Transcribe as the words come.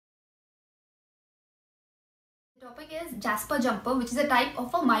The topic is Jasper Jumper, which is a type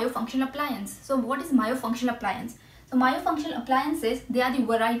of a myofunctional appliance. So what is myofunctional appliance? So myofunctional appliances, they are the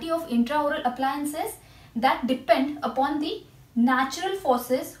variety of intraoral appliances that depend upon the natural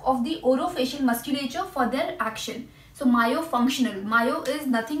forces of the orofacial musculature for their action. So myofunctional, myo is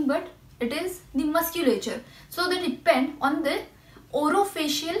nothing but it is the musculature. So they depend on the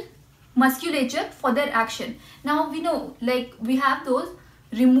orofacial musculature for their action. Now we know, like we have those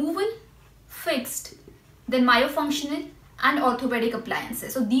removal, fixed, then myofunctional and orthopedic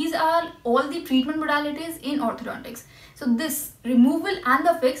appliances. So these are all the treatment modalities in orthodontics. So this removal and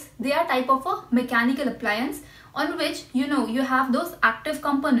the fixed, they are type of a mechanical appliance on which you have those active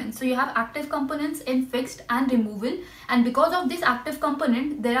components. So you have active components in fixed and removal, and because of this active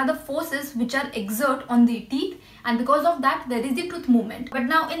component there are the forces which are exert on the teeth, and because of that there is the tooth movement. But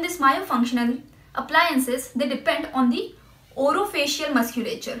now in this myofunctional appliances, they depend on the orofacial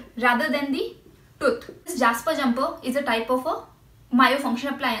musculature rather than the tooth. This Jasper Jumper is a type of a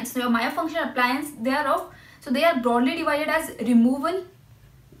myofunctional appliance. So your myofunctional appliance, they are broadly divided as removal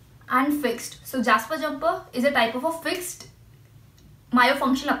and fixed. So Jasper Jumper is a type of a fixed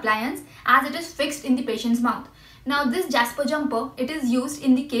myofunctional appliance as it is fixed in the patient's mouth. Now this Jasper Jumper, it is used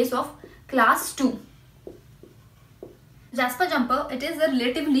in the case of class 2. Jasper Jumper, it is a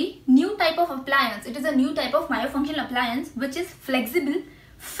relatively new type of appliance. It is a new type of myofunctional appliance which is flexible,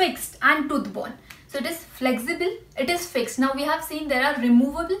 fixed and tooth-borne. So it is flexible, it is fixed. Now we have seen there are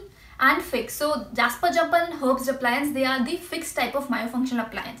removable and fixed. So Jasper Jumper and Herbst appliance, they are the fixed type of myofunctional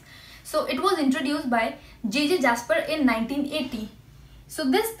appliance. So it was introduced by J.J. Jasper in 1980.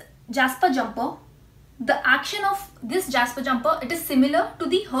 So this Jasper Jumper, the action of this Jasper Jumper, it is similar to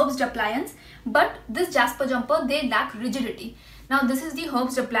the Herbst appliance, but this Jasper Jumper, they lack rigidity. Now this is the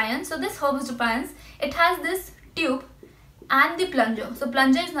Herbst appliance. So this Herbst appliance, it has this tube and the plunger. So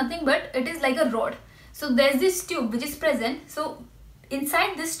plunger is nothing but it is like a rod. So there's this tube which is present. So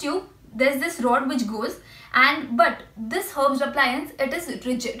inside this tube there's this rod which goes, but this Herbst appliance, it is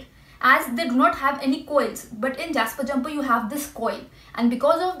rigid as they do not have any coils. But in Jasper Jumper you have this coil, and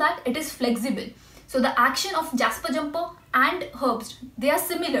because of that it is flexible. So the action of Jasper Jumper and Herbst, they are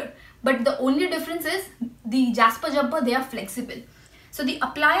similar, but the only difference is the Jasper Jumper, they are flexible. So the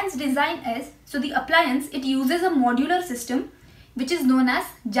appliance design is, so the appliance, it uses a modular system which is known as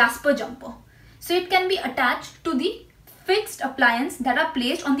Jasper Jumper. So it can be attached to the fixed appliance that are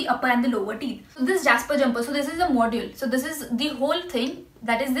placed on the upper and the lower teeth. So this Jasper Jumper, so this is a module. So this is the whole thing,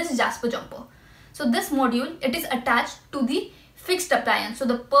 that is this Jasper Jumper. So this module, it is attached to the fixed appliance. So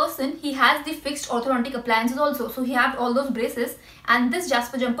the person, he has the fixed orthodontic appliances also. So he has all those braces, and this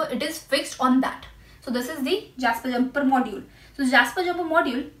Jasper Jumper, it is fixed on that. So this is the Jasper Jumper module. So Jasper Jumper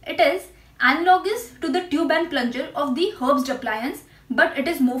module, it is analogous to the tube and plunger of the Herbst appliance, but it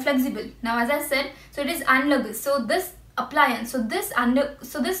is more flexible. Now as I said, so it is analogous. So this appliance, so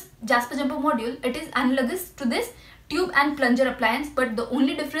this Jasper Jumper module, it is analogous to this tube and plunger appliance, but the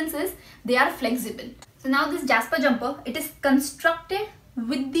only difference is they are flexible. So now this Jasper Jumper, it is constructed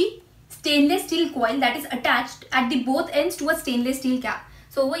with the stainless steel coil that is attached at the both ends to a stainless steel cap.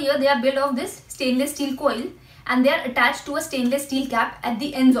 So over here they are built of this stainless steel coil, and they are attached to a stainless steel cap at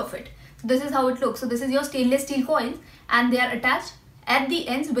the ends of it. So this is how it looks. So this is your stainless steel coil, and they are attached at the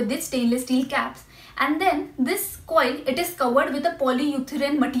ends with this stainless steel caps. And then this coil, it is covered with a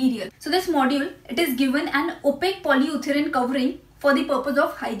polyurethane material. So this module, it is given an opaque polyurethane covering for the purpose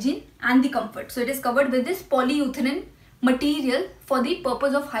of hygiene and the comfort. So it is covered with this polyurethane material for the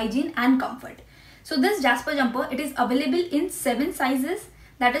purpose of hygiene and comfort. So this Jasper Jumper, it is available in 7 sizes,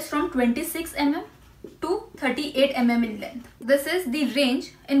 that is from 26 mm to 38 mm in length. This is the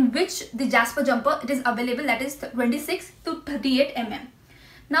range in which the Jasper Jumper, it is available, that is 26 to 38 mm.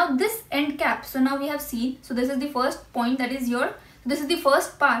 Now this end cap, so now we have seen, so this is the first point, that is this is the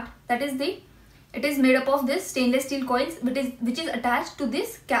first part, that is it is made up of this stainless steel coils which is attached to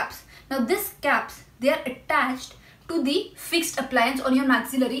these caps. Now these caps, they are attached to the fixed appliance on your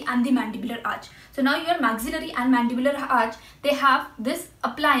maxillary and the mandibular arch. So now your maxillary and mandibular arch, they have this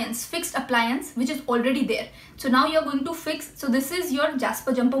appliance, fixed appliance, which is already there. So now you are going to fix, so this is your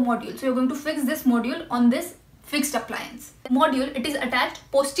Jasper Jumper module. So you are going to fix this module on this fixed appliance. The module, it is attached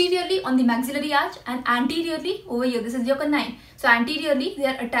posteriorly on the maxillary arch and anteriorly over here. This is your canine. So anteriorly they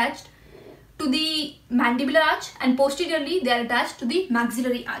are attached to the mandibular arch, and posteriorly they are attached to the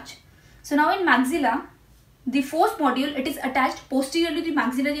maxillary arch. So now in maxilla, the fourth module, it is attached posteriorly to the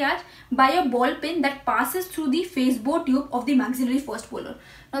maxillary arch by a ball pin that passes through the face bore tube of the maxillary first molar.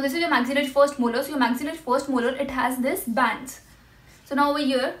 Now this is your maxillary first molar. So your maxillary first molar, it has this bands. So now over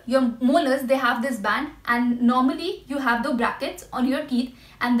here, your molars, they have this band, and normally you have the brackets on your teeth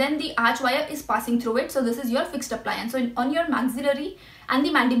and then the arch wire is passing through it. So this is your fixed appliance. So on your maxillary and the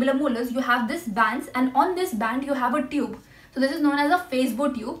mandibular molars, you have this bands, and on this band you have a tube. So this is known as a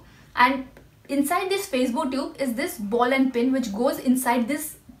phasebow tube, and inside this phasebow tube is this ball and pin which goes inside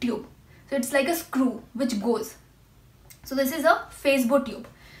this tube. So it's like a screw which goes. So this is a phasebow tube.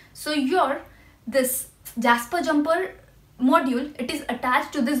 So this Jasper Jumper module, it is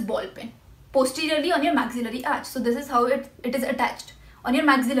attached to this ball pin posteriorly on your maxillary arch. So this is how it is attached on your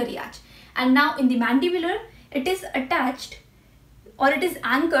maxillary arch. And now in the mandibular, it is attached, or it is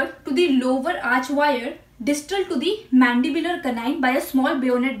anchored to the lower arch wire distal to the mandibular canine by a small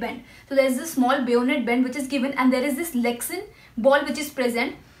bayonet bend. So there is this small bayonet bend which is given, and there is this Lexan ball which is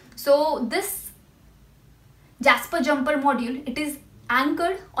present. So this Jasper Jumper module, it is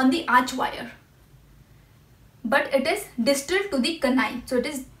anchored on the arch wire, but it is distal to the canine. So it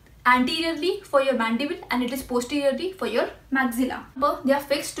is anteriorly for your mandible and it is posteriorly for your maxilla. But they are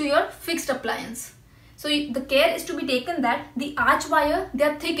fixed to your fixed appliance. So the care is to be taken that the arch wire, they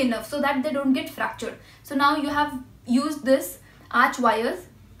are thick enough so that they don't get fractured. So now you have used this arch wires.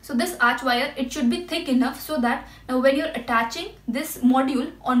 So this arch wire, it should be thick enough so that now when you're attaching this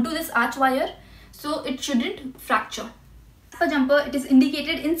module onto this arch wire, so it shouldn't fracture. Jasper Jumper, it is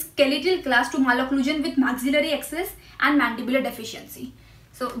indicated in skeletal class to malocclusion with maxillary excess and mandibular deficiency.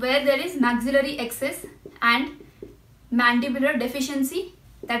 So where there is maxillary excess and mandibular deficiency,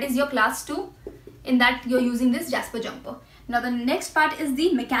 that is your class 2. In that you're using this Jasper Jumper. Now the next part is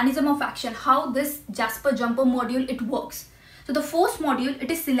the mechanism of action, how this Jasper Jumper module, it works. So the force module,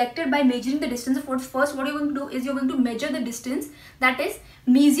 it is selected by measuring the distance. First what you're going to do is you're going to measure the distance that is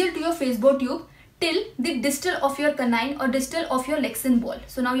mesial to your phasebow tube till the distal of your canine or distal of your Lexan ball.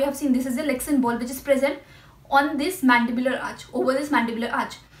 So now you have seen this is the Lexan ball which is present on this mandibular arch, over this mandibular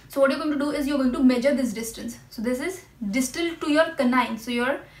arch. So what you're going to do is you're going to measure this distance. So this is distal to your canine. So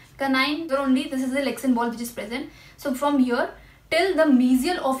your canine, only this is the Lexan ball which is present. So from here till the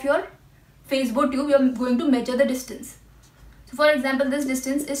mesial of your phasebow tube, you're going to measure the distance. So for example, this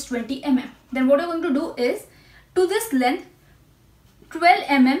distance is 20 mm. Then what you're going to do is, to this length 12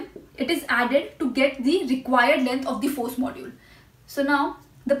 mm it is added to get the required length of the force module. So now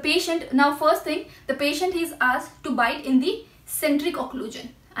the patient, first thing, the patient is asked to bite in the centric occlusion,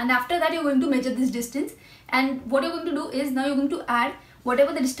 and after that you're going to measure this distance. And what you're going to do is, now you're going to add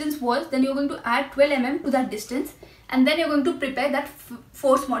whatever the distance was, then you're going to add 12 mm to that distance, and then you're going to prepare that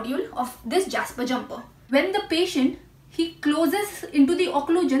force module of this Jasper Jumper. When the patient, he closes into the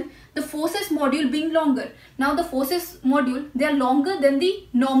occlusion, the forces module being longer. Now the forces module, they are longer than the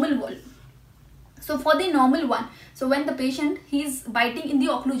normal one. So for the normal one, so when the patient, he is biting in the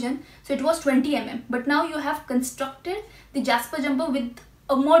occlusion, so it was 20 mm, but now you have constructed the Jasper Jumper with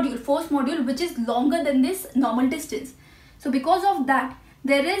a module, force module, which is longer than this normal distance. So because of that,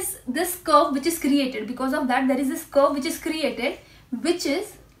 there is this curve which is created. Because of that, there is this curve which is created, which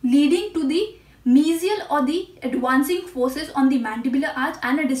is leading to the mesial or the advancing forces on the mandibular arch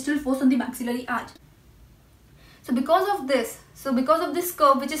and a distal force on the maxillary arch. So because of this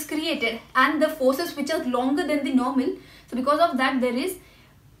curve which is created and the forces which are longer than the normal, so because of that, there is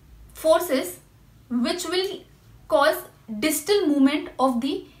forces which will cause distal movement of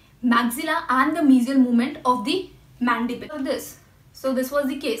the maxilla and the mesial movement of the mandible. So this was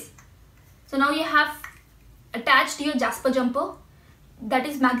the case. So now you have attached your Jasper Jumper, that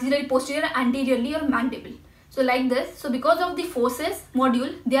is maxillary posterior, anteriorly your mandible. So like this. So because of the forces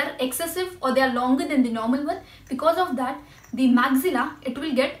module, they are excessive or they are longer than the normal one. Because of that, the maxilla, it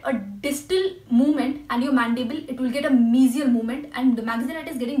will get a distal movement, and your mandible, it will get a mesial movement, and the maxilla, it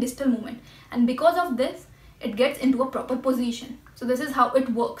is getting distal movement. And because of this, it gets into a proper position. So this is how it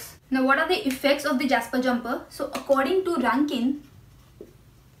works. Now what are the effects of the Jasper Jumper? So according to Rankin,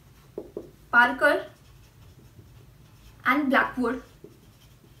 Parker and Blackwood,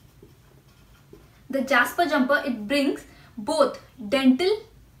 the Jasper Jumper, it brings both dental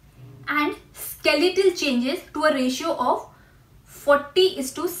and skeletal changes to a ratio of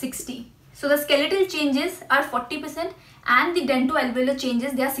 40:60. So the skeletal changes are 40% and the dentoalveolar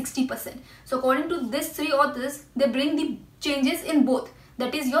changes, they are 60%. So according to these three authors, they bring the changes in both,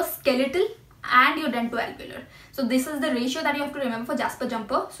 that is your skeletal and your dentoalveolar. So this is the ratio that you have to remember for Jasper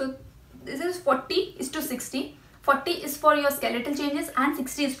Jumper. So this is 40:60. 40 is for your skeletal changes and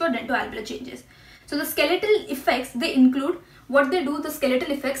 60 is for dentoalveolar changes. So the skeletal effects, they include, what they do, the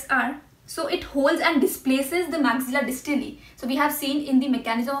skeletal effects are, so it holds and displaces the maxilla distally. So we have seen in the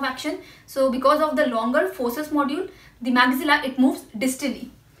mechanism of action. So because of the longer forces module, the maxilla, it moves distally.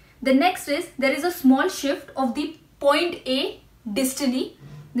 The next is, there is a small shift of the point A distally.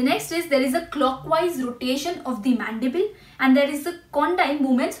 The next is there is a clockwise rotation of the mandible, and there is the condyle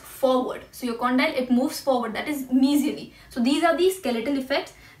movements forward. So your condyle, it moves forward, that is mesially. So these are the skeletal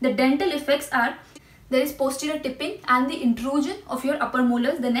effects. The dental effects are there is posterior tipping and the intrusion of your upper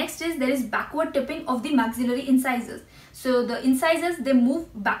molars. The next is there is backward tipping of the maxillary incisors. So the incisors, they move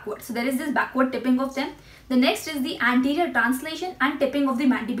backward. So there is this backward tipping of them. The next is the anterior translation and tipping of the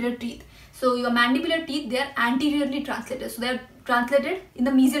mandibular teeth. So your mandibular teeth, they are anteriorly translated. So they are translated in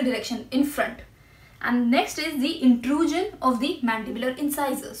the mesial direction, in front. And next is the intrusion of the mandibular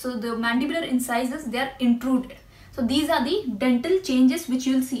incisors. So the mandibular incisors, they are intruded. So these are the dental changes which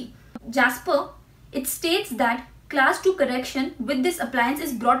you will see. Jasper, it states that class 2 correction with this appliance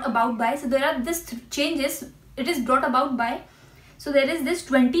is brought about by, so there are this changes, it is brought about by, so there is this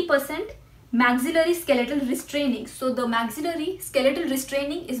 20% maxillary skeletal restraining. So the maxillary skeletal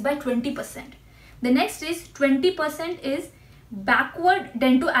restraining is by 20%. The next is 20% is backward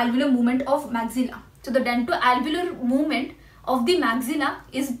dentoalveolar movement of maxilla. So the dentoalveolar movement of the maxilla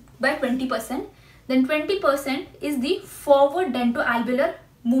is by 20%. Then 20% is the forward dentoalveolar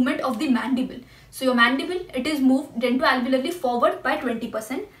movement of the mandible. So your mandible, it is moved dentoalveolarly forward by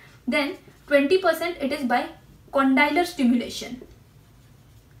 20%. Then 20% it is by condylar stimulation.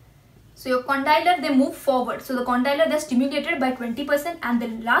 So your condylar, they move forward. So the condylar, they are stimulated by 20%, and the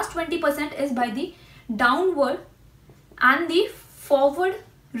last 20% is by the downward and the forward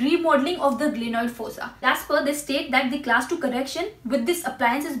remodeling of the glenoid fossa. As per, they state that the class 2 correction with this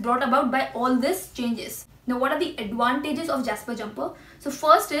appliance is brought about by all these changes. Now what are the advantages of Jasper Jumper? So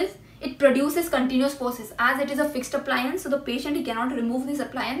first is it produces continuous forces, as it is a fixed appliance. So the patient, he cannot remove this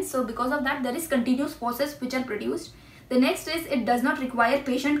appliance. So because of that, there is continuous forces which are produced. The next is it does not require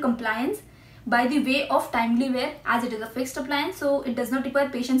patient compliance by the way of timely wear, as it is a fixed appliance. So it does not require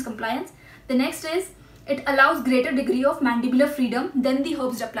patient's compliance. The next is it allows greater degree of mandibular freedom than the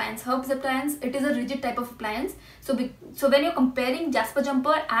Herbst appliance. Herbst appliance, it is a rigid type of appliance. So when you're comparing Jasper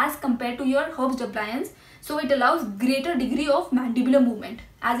Jumper as compared to your Herbst appliance, so it allows greater degree of mandibular movement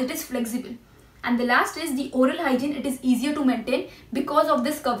as it is flexible. And the last is the oral hygiene. It is easier to maintain because of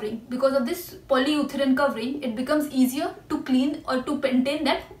this covering. Because of this polyurethane covering, it becomes easier to clean or to maintain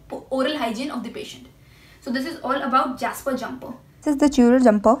that oral hygiene of the patient. So this is all about Jasper Jumper. This is the Anterior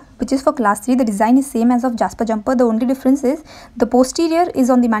jumper, which is for class 3. The design is same as of Jasper Jumper. The only difference is the posterior is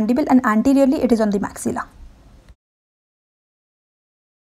on the mandible and anteriorly it is on the maxilla.